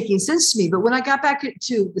now it's making sense to me. But when I got back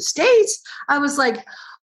to the States, I was like,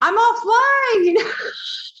 I'm offline.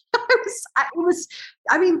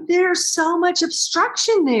 There's so much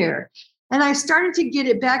obstruction there. And I started to get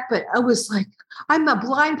it back, but I was like, I'm a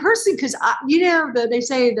blind person because, they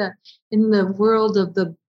say that in the world of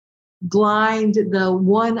the blind, the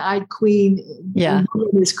one-eyed queen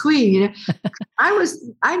is queen.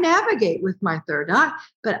 I navigate with my third eye,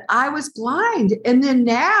 but I was blind. And then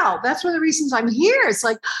now that's one of the reasons I'm here. It's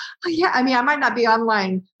like, I might not be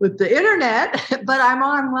online with the internet, but I'm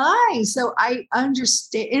online. So I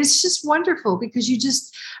understand. It's just wonderful because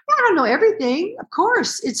I don't know everything. Of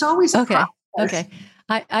course, it's always okay. Okay.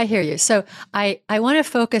 I hear you. So I want to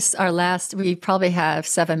focus we probably have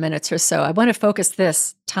 7 minutes or so. I want to focus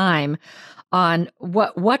this time on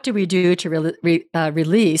what do we do to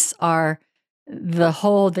release the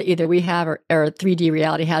hold that either we have or 3D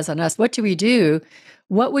reality has on us. What do we do?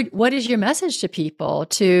 What is your message to people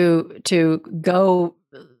to go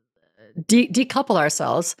decouple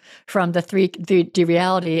ourselves from the 3D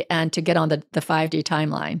reality and to get on the 5D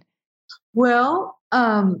timeline? Well,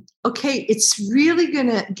 okay, it's really going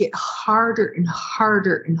to get harder and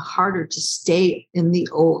harder and harder to stay in the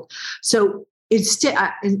old. So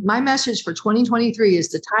my message for 2023 is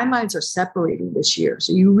the timelines are separating this year.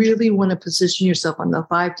 So you really want to position yourself on the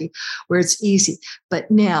 5D where it's easy. But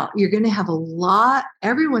now you're going to have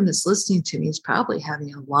everyone that's listening to me is probably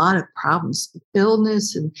having a lot of problems,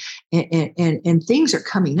 illness and things are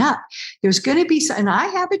coming up. There's going to be, and I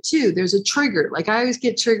have it too. There's a trigger. Like I always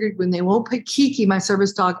get triggered when they won't put Kiki, my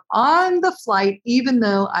service dog, on the flight, even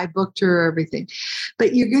though I booked her everything.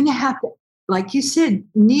 But you're going to have to, like you said,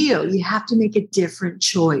 Neo, you have to make a different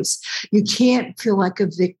choice. You can't feel like a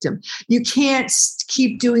victim. You can't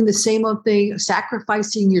keep doing the same old thing,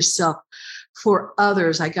 sacrificing yourself for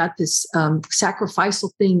others. I got this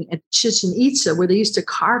sacrificial thing at Chichen Itza where they used to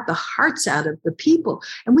carve the hearts out of the people.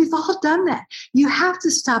 And we've all done that. You have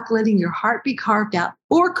to stop letting your heart be carved out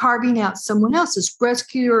or carving out someone else's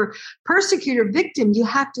rescuer, persecutor, victim. You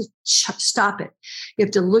have to stop it. You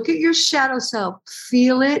have to look at your shadow self,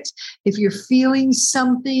 feel it. If you're feeling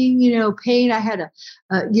something, pain. I had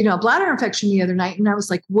a bladder infection the other night, and I was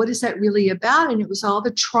like, what is that really about? And it was all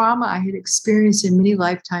the trauma I had experienced in many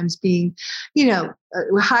lifetimes being,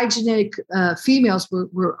 high genetic females we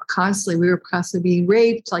were constantly being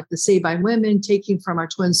raped, like the Sabine women, taking from our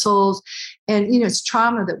twin souls. And, it's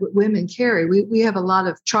trauma that women carry. We have a lot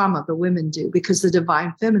of trauma the women do because the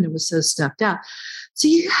divine feminine was so snuffed out. So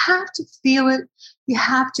you have to feel it. You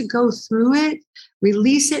have to go through it,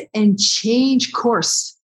 release it, and change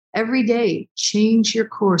course every day. Change your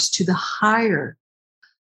course to the higher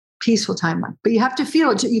peaceful timeline. But you have to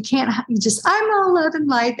feel it. You can't, I'm all love and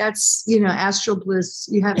light. That's, astral bliss.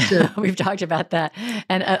 You have to. We've talked about that.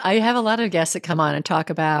 And I have a lot of guests that come on and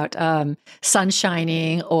talk about sun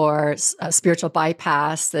shining or spiritual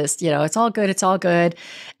bypass. This, it's all good. It's all good.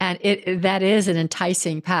 And that is an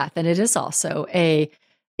enticing path. And it is also a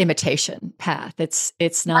imitation path. It's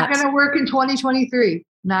not going to work in 2023.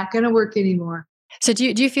 Not going to work anymore. So do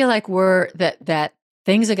you feel like that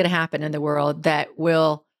things are going to happen in the world that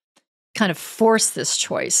will kind of force this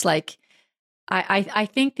choice? Like, I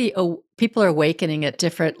think people are awakening at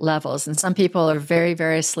different levels, and some people are very,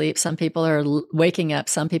 very asleep. Some people are waking up.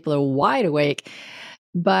 Some people are wide awake.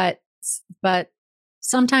 But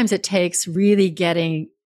sometimes it takes really getting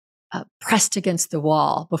pressed against the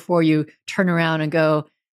wall before you turn around and go,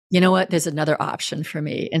 you know what? There's another option for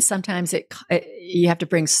me. And sometimes you have to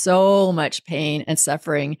bring so much pain and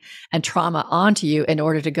suffering and trauma onto you in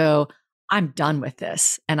order to go, I'm done with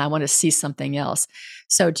this and I want to see something else.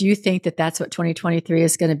 So do you think that that's what 2023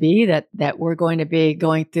 is going to be, that we're going to be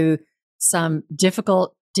going through some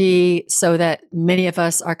difficulty so that many of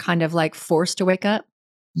us are kind of like forced to wake up?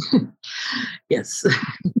 Yes.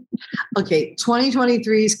 Okay,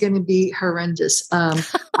 2023 is going to be horrendous. Happy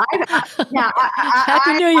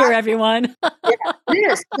New Year, everyone. Yeah,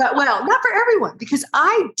 it is. Well, not for everyone, because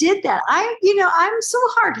I did that. I'm so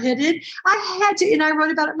hard-headed. I had to, and I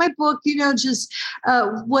wrote about it in my book, just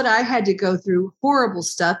what I had to go through, horrible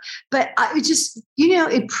stuff. But it just,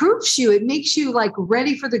 it proves you, it makes you like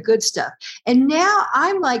ready for the good stuff. And now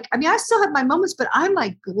I'm like, I still have my moments, but I'm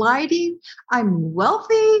like gliding. I'm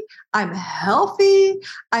wealthy. I'm healthy.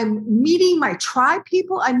 I'm meeting my tribe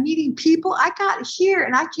people. I'm meeting people. I got here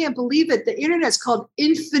and I can't believe it. The internet's called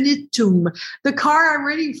Infinitum. The car I'm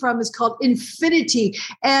renting from is called Infinity.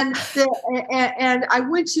 And and I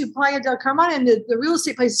went to Playa del Carmen, and the real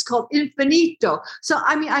estate place is called Infinito. So,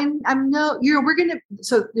 I mean, I'm no,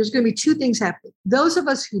 so there's going to be two things happening. Those of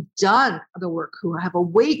us who've done the work, who have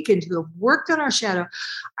awakened, who have worked on our shadow,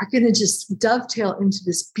 are going to just dovetail into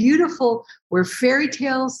this beautiful, where fairy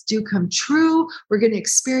tales do come true. We're going to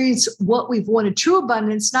experience what we've wanted, true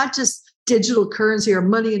abundance, not just digital currency or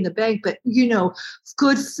money in the bank, but,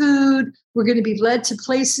 good food. We're going to be led to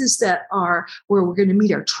places that are where we're going to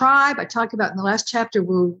meet our tribe. I talk about in the last chapter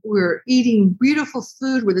where we're eating beautiful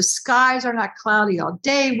food, where the skies are not cloudy all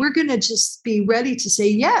day. We're going to just be ready to say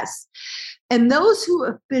yes. And those who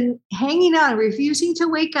have been hanging on, refusing to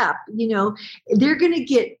wake up, they're going to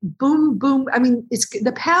get boom, boom. I mean, it's going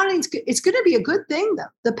to be a good thing, though.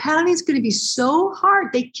 The pounding is going to be so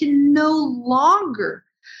hard, they can no longer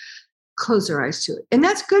close their eyes to it. And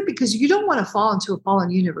that's good, because you don't want to fall into a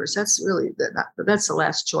fallen universe. That's really, that's the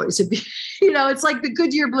last choice. It's like the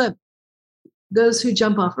Goodyear blimp. Those who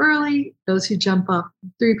jump off early, those who jump off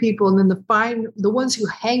 3 people, and then the ones who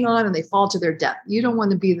hang on and they fall to their death. You don't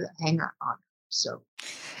want to be the hanger on. So,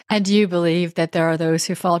 and do you believe that there are those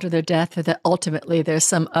who fall to their death, or that ultimately there's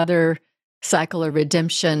some other cycle or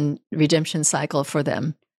redemption cycle for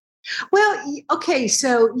them? Well, okay,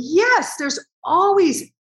 so yes, there's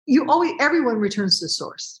everyone returns to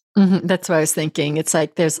source. Mm-hmm. That's what I was thinking. It's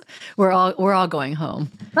like we're all going home,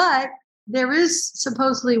 but there is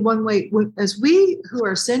supposedly one way. As we who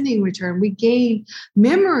are ascending return, we gain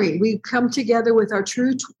memory. We come together with our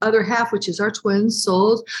true other half, which is our twin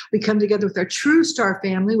souls. We come together with our true star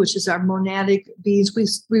family, which is our monadic beings. We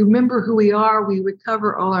remember who we are. We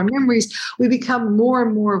recover all our memories. We become more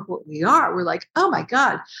and more of what we are. We're like, oh my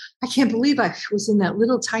God, I can't believe I was in that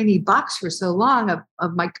little tiny box for so long of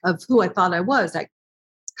who I thought I was, that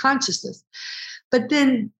consciousness. But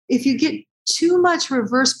then if you get too much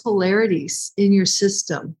reverse polarities in your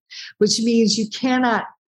system, which means you cannot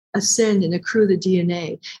ascend and accrue the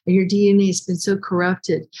DNA, and your DNA has been so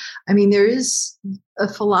corrupted. I mean, there is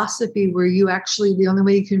a philosophy where you actually, the only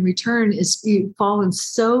way you can return is you've fallen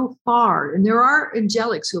so far. And there are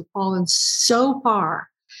angelics who have fallen so far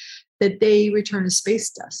that they return as space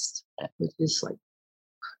dust, which is like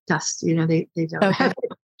dust, they don't have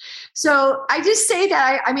it. So I just say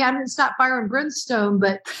that, it's not fire and brimstone,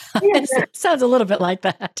 but it sounds a little bit like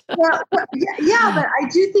that. Well, yeah, but I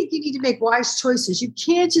do think you need to make wise choices. You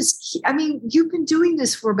can't just, you've been doing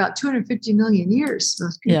this for about 250 million years,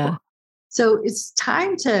 most people. Yeah. So it's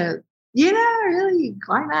time to, really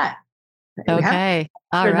climb that. Okay.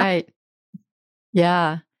 All right.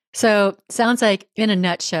 Yeah. So sounds like, in a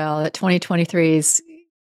nutshell, that 2023 is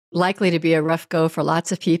likely to be a rough go for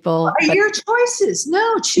lots of people. Your choices.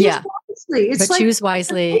 No, choose wisely. It's but choose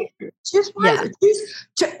wisely. Choose wisely.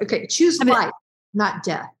 Yeah. Choose life, not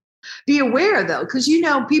death. Be aware, though, because,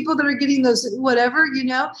 people that are getting those whatever,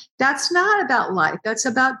 that's not about life. That's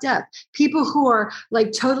about death. People who are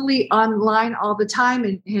like totally online all the time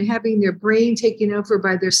and having their brain taken over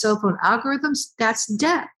by their cell phone algorithms, that's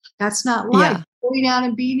death. That's not life. Yeah. Going out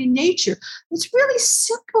and being in nature. It's really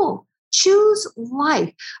simple. Choose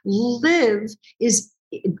life. Live is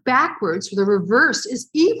backwards. The reverse is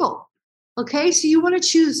evil. Okay, so you want to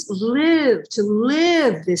choose to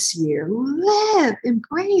live this year. Live,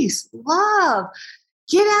 embrace, love.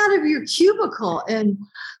 Get out of your cubicle and,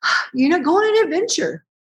 go on an adventure.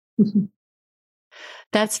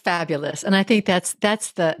 That's fabulous, and I think that's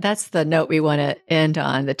the note we want to end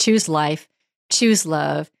on. The choose life, choose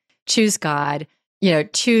love, choose God.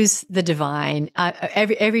 Choose the divine.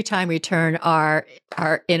 Every time we turn our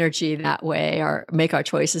energy that way, or make our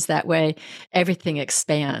choices that way, everything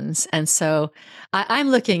expands. And so,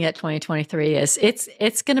 I'm looking at 2023 as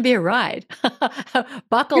it's going to be a ride.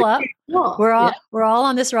 Buckle up. Cool. We're all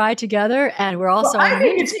on this ride together, and we're also. I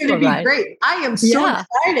think it's going to be great. I am so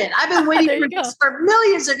excited. I've been waiting for this for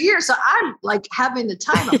millions of years, so I'm like having the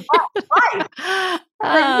time of my life.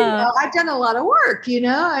 I've done a lot of work.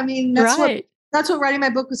 That's what writing my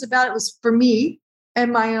book was about. It was for me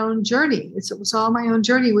and my own journey. It was all my own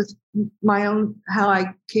journey with my own, how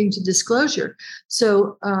I came to disclosure.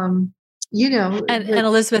 So, And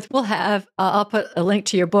Elizabeth, we'll have, I'll put a link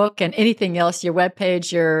to your book and anything else, your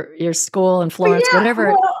webpage, your school in Florence,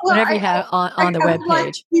 whatever you have on the webpage. I would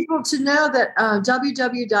like people to know that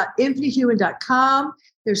www.infinitehuman.com.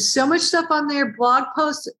 There's so much stuff on there, blog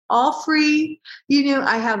posts, all free.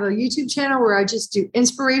 I have a YouTube channel where I just do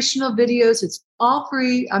inspirational videos. It's all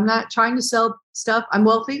free. I'm not trying to sell stuff. I'm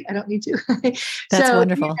wealthy. I don't need to. That's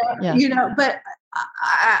wonderful. But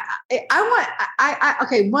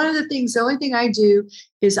Okay. One of the things, the only thing I do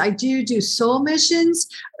is I do soul missions.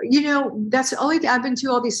 That's the only thing. I've been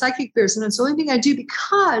to all these psychic fairs, and that's the only thing I do,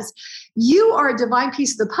 because you are a divine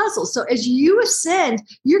piece of the puzzle. So as you ascend,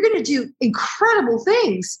 you're going to do incredible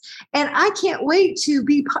things. And I can't wait to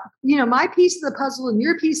be, my piece of the puzzle and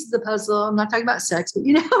your piece of the puzzle. I'm not talking about sex, but,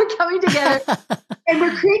 we're coming together and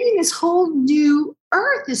we're creating this whole new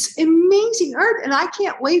earth, this amazing earth. And I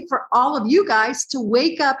can't wait for all of you guys to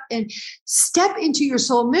wake up and step into your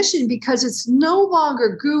soul mission, because it's no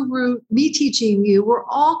longer guru, me teaching you. We're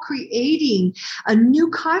all creating a new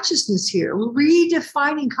consciousness here,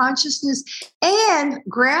 redefining consciousness and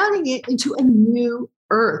grounding it into a new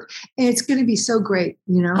earth. And it's going to be so great,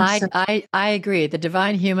 I agree. The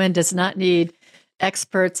divine human does not need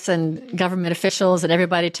experts and government officials and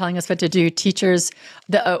everybody telling us what to do, teachers,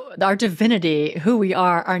 our divinity, who we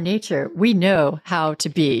are, our nature. We know how to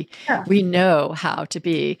be. Yeah. We know how to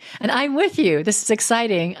be. And I'm with you. This is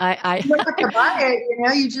exciting. You don't have to buy it,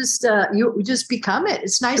 you just become it.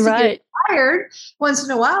 It's nice to get inspired once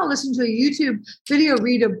in a while, listen to a YouTube video,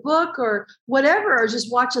 read a book or whatever, or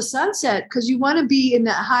just watch a sunset, because you want to be in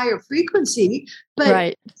that higher frequency.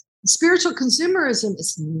 But spiritual consumerism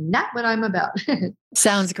is not what I'm about.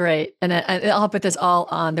 Sounds great. And I'll put this all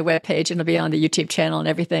on the webpage, and it'll be on the YouTube channel and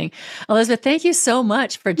everything. Elizabeth, thank you so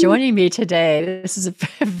much for joining me today. This is a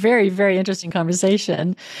very, very interesting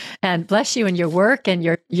conversation, and bless you in your work, and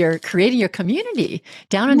you're creating your community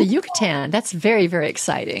down in the Yucatan. That's very, very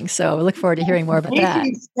exciting. So I look forward to hearing more about that.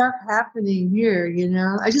 Stuff happening here,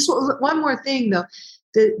 I just, one more thing though,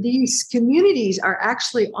 these communities are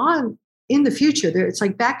actually in the future. It's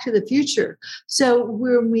like Back to the Future. So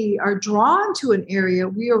when we are drawn to an area,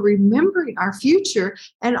 we are remembering our future,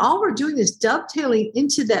 and all we're doing is dovetailing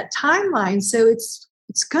into that timeline. So it's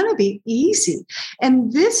going to be easy.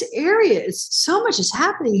 And this area is so much is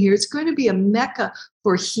happening here. It's going to be a mecca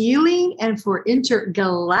for healing and for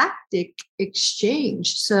intergalactic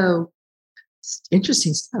exchange. So it's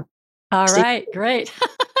interesting stuff. All right, great.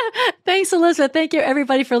 Thanks, Elizabeth. Thank you,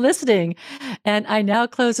 everybody, for listening. And I now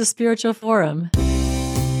close the Spiritual Forum.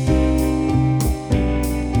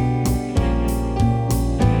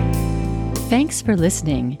 Thanks for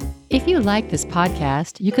listening. If you like this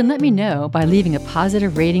podcast, you can let me know by leaving a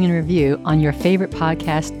positive rating and review on your favorite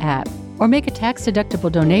podcast app, or make a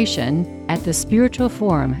tax-deductible donation at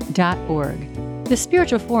thespiritualforum.org. The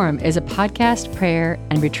Spiritual Forum is a podcast, prayer,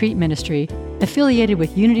 and retreat ministry affiliated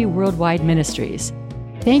with Unity Worldwide Ministries.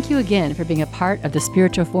 Thank you again for being a part of the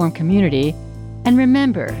Spiritual Forum community. And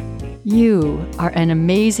remember, you are an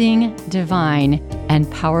amazing, divine,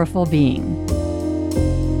 and powerful being.